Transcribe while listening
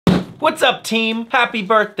What's up, team? Happy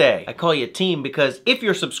birthday. I call you team because if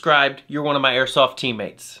you're subscribed, you're one of my Airsoft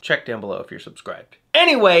teammates. Check down below if you're subscribed.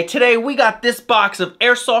 Anyway, today we got this box of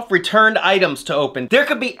Airsoft returned items to open. There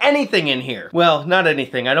could be anything in here. Well, not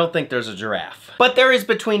anything. I don't think there's a giraffe. But there is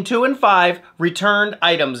between 2 and 5 returned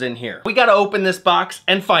items in here. We gotta open this box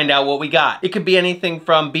and find out what we got. It could be anything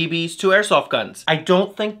from BBs to Airsoft guns. I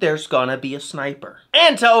don't think there's gonna be a sniper.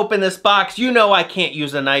 And to open this box, you know I can't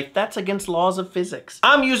use a knife. That's against laws of physics.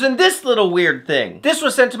 I'm using this little weird thing. This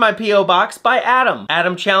was sent to my P.O. box by Adam.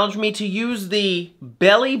 Adam challenged me to use the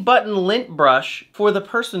belly button lint brush for the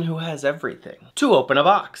person who has everything to open a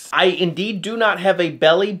box. I indeed do not have a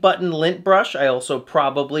belly button lint brush. I also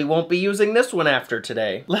probably won't be using this one after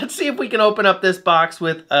today. Let's see if we can open up this box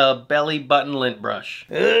with a belly button lint brush.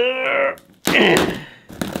 I'm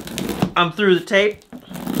through the tape.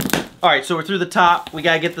 All right, so we're through the top. We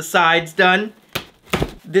gotta get the sides done.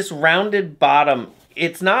 This rounded bottom,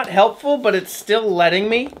 it's not helpful, but it's still letting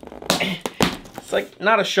me. It's like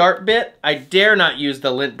not a sharp bit. I dare not use the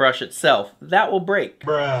lint brush itself. That will break.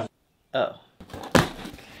 Bruh. Oh.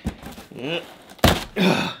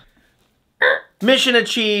 Mission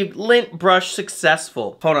achieved, lint brush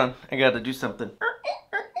successful. Hold on, I gotta do something.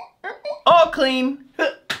 All clean.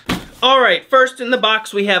 All right, first in the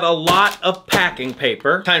box, we have a lot of packing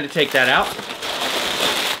paper. Time to take that out.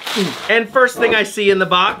 And first thing I see in the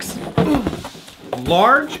box,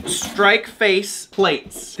 large strike face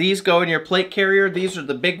plates. These go in your plate carrier. These are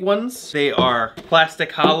the big ones. They are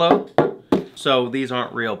plastic hollow, so these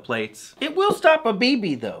aren't real plates. It will stop a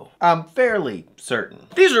BB though, I'm fairly certain.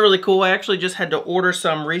 These are really cool. I actually just had to order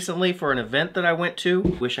some recently for an event that I went to.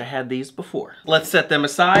 Wish I had these before. Let's set them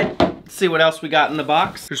aside. Let's see what else we got in the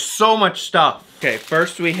box. There's so much stuff. Okay,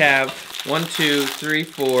 first we have 1, 2, 3,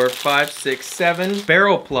 4, 5, 6, 7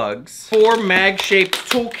 barrel plugs, 4 mag-shaped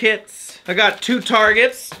toolkits. I got 2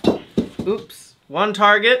 targets. Oops, 1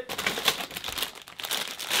 target.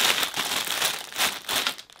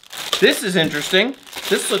 This is interesting.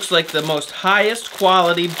 This looks like the most highest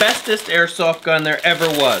quality, bestest airsoft gun there ever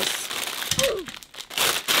was.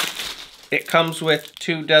 It comes with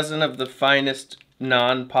 2 dozen of the finest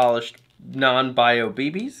non-polished, non-bio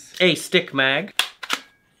BBs. A stick mag.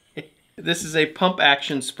 This is a pump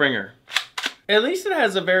action Springer. At least it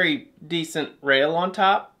has a very decent rail on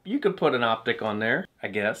top. You could put an optic on there, I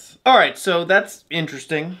guess. All right, so that's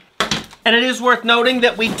interesting. And it is worth noting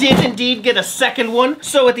that we did indeed get a second one.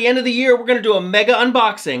 So at the end of the year, we're gonna do a mega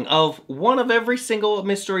unboxing of one of every single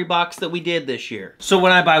mystery box that we did this year. So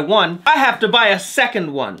when I buy one, I have to buy a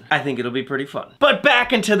second one. I think it'll be pretty fun. But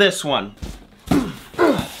back into this one.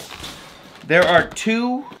 There are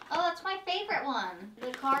 2. Oh, that's my favorite one.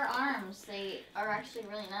 The car arms, they are actually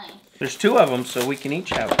really nice. There's 2 of them, so we can each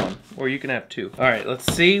have one. Or you can have 2. All right,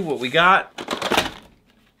 let's see what we got.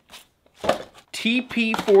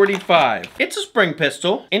 TP45. It's a spring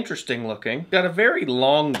pistol. Interesting looking. Got a very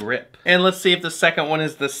long grip. And let's see if the second one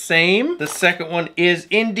is the same. The second one is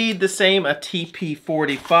indeed the same, a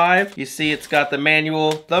TP45. You see it's got the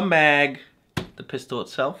manual, the mag, the pistol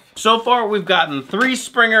itself. So far we've gotten 3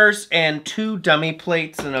 springers and 2 dummy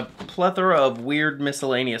plates and a plethora of weird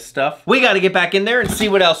miscellaneous stuff. We gotta get back in there and see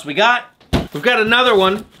what else we got. We've got another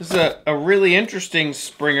one. This is a really interesting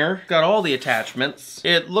Springer. Got all the attachments.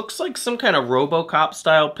 It looks like some kind of RoboCop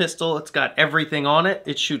style pistol. It's got everything on it.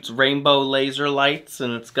 It shoots rainbow laser lights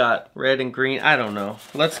and it's got red and green. I don't know.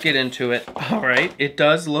 Let's get into it. All right, it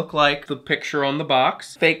does look like the picture on the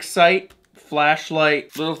box. Fake sight,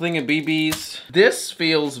 flashlight, little thing of BBs. This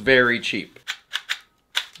feels very cheap.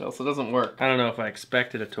 It also doesn't work. I don't know if I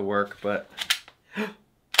expected it to work, but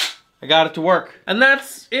I got it to work. And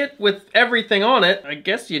that's it with everything on it. I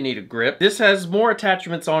guess you need a grip. This has more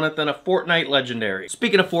attachments on it than a Fortnite Legendary.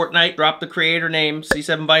 Speaking of Fortnite, drop the creator name,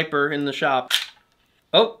 C7 Viper, in the shop.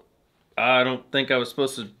 Oh, I don't think I was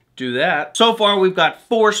supposed to do that. So far, we've got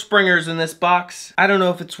 4 springers in this box. I don't know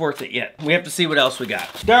if it's worth it yet. We have to see what else we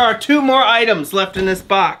got. There are 2 more items left in this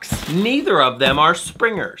box. Neither of them are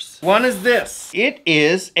springers. One is this. It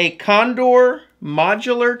is a Condor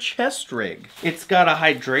modular chest rig. It's got a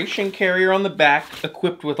hydration carrier on the back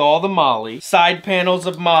equipped with all the MOLLE, side panels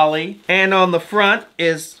of MOLLE, and on the front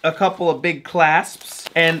is a couple of big clasps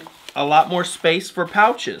and a lot more space for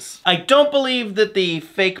pouches. I don't believe that the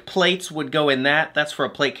fake plates would go in that. That's for a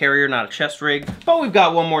plate carrier, not a chest rig. But we've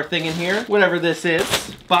got one more thing in here, whatever this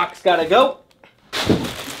is. Box gotta go.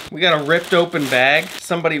 We got a ripped open bag.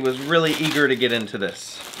 Somebody was really eager to get into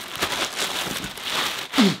this.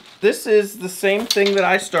 This is the same thing that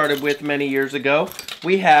I started with many years ago.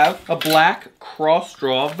 we have a black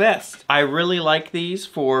cross-draw vest. I really like these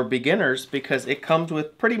for beginners because it comes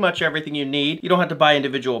with pretty much everything you need. You don't have to buy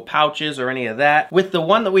individual pouches or any of that. With the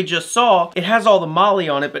one that we just saw, it has all the MOLLE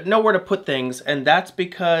on it, but nowhere to put things, and that's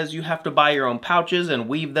because you have to buy your own pouches and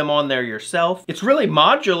weave them on there yourself. It's really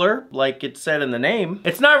modular, like it said in the name.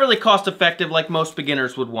 It's not really cost-effective like most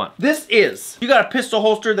beginners would want. This is, you got a pistol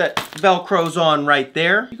holster that Velcros on right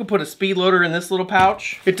there. You can put a speed loader in this little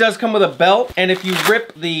pouch. It does come with a belt, and if you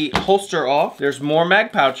rip the holster off, there's more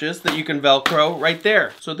mag pouches that you can Velcro right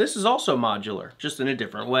there. So this is also modular, just in a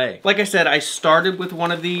different way. Like I said, I started with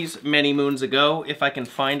one of these many moons ago. If I can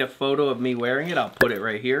find a photo of me wearing it, I'll put it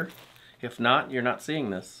right here. If not, you're not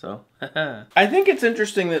seeing this, so. I think it's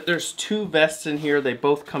interesting that there's two vests in here. They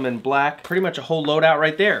both come in black. Pretty much a whole loadout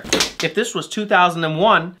right there. If this was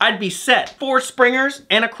 2001, I'd be set. 4 springers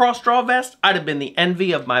and a cross-draw vest, I'd have been the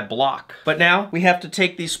envy of my block. But now, we have to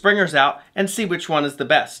take these springers out and see which one is the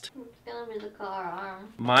best. It's gonna be the car arm.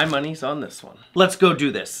 My money's on this one. Let's go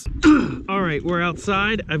do this. All right, we're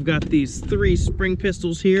outside. I've got these 3 spring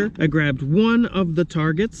pistols here. I grabbed one of the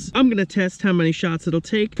targets. I'm gonna test how many shots it'll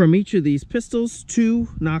take from each of these pistols to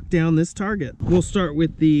knock down this target. We'll start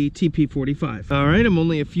with the TP45. All right, I'm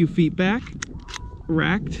only a few feet back.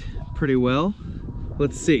 Racked pretty well.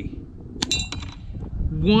 Let's see.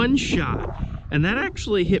 1 shot. And that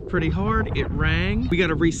actually hit pretty hard. It rang. We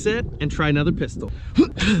gotta reset and try another pistol.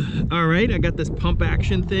 All right, I got this pump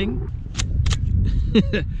action thing.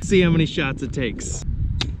 See how many shots it takes.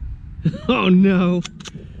 Oh no.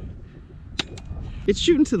 It's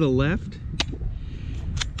shooting to the left.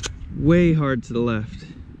 Way hard to the left.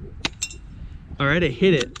 All right, I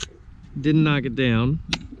hit it. Didn't knock it down.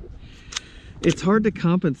 It's hard to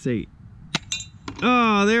compensate.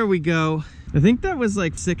 Oh, there we go. I think that was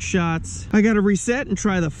like 6 shots. I gotta reset and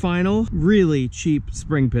try the final really cheap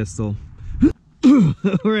spring pistol.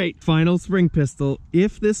 All right, final spring pistol.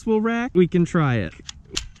 If this will rack, we can try it.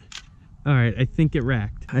 All right, I think it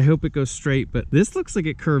racked. I hope it goes straight, but this looks like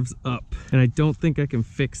it curves up, and I don't think I can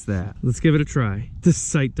fix that. Let's give it a try. This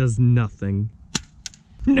sight does nothing.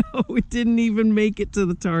 No, it didn't even make it to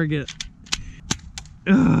the target.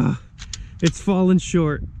 Ugh, it's fallen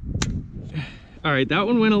short. All right, that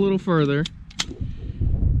one went a little further.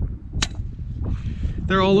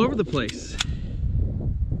 They're all over the place.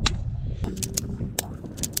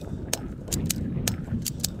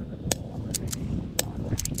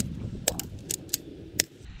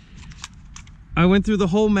 I went through the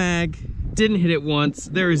whole mag, didn't hit it once.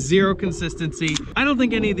 There is 0 consistency. I don't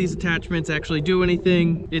think any of these attachments actually do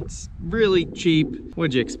anything. It's really cheap.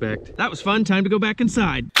 What'd you expect? That was fun. Time to go back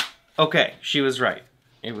inside. Okay, she was right.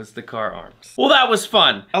 It was the car arms. Well, that was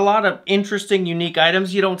fun. A lot of interesting, unique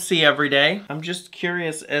items you don't see every day. I'm just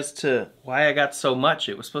curious as to why I got so much.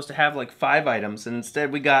 It was supposed to have like 5 items, and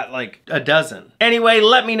instead we got like a dozen. Anyway,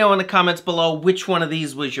 let me know in the comments below which one of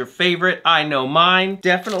these was your favorite. I know mine.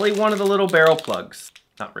 Definitely one of the little barrel plugs.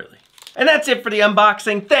 Not really. And that's it for the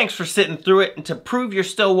unboxing. Thanks for sitting through it. And to prove you're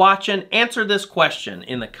still watching, answer this question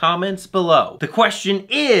in the comments below. The question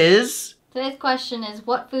is... Today's question is,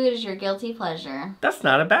 what food is your guilty pleasure? That's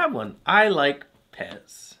not a bad one. I like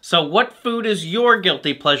Pez. So what food is your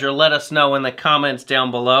guilty pleasure? Let us know in the comments down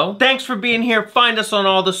below. Thanks for being here. Find us on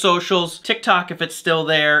all the socials. TikTok if it's still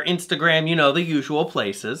there. Instagram, you know, the usual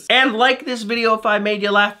places. And like this video if I made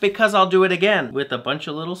you laugh, because I'll do it again with a bunch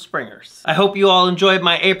of little springers. I hope you all enjoyed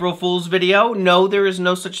my April Fool's video. No, there is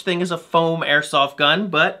no such thing as a foam airsoft gun,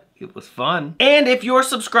 but it was fun. And if you're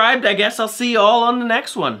subscribed, I guess I'll see you all on the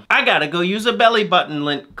next one. I gotta go use a belly button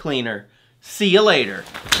lint cleaner. See you later.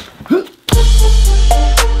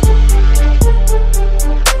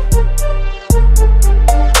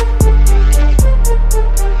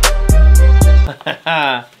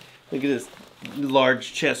 Look at this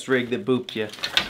large chest rig that booped you.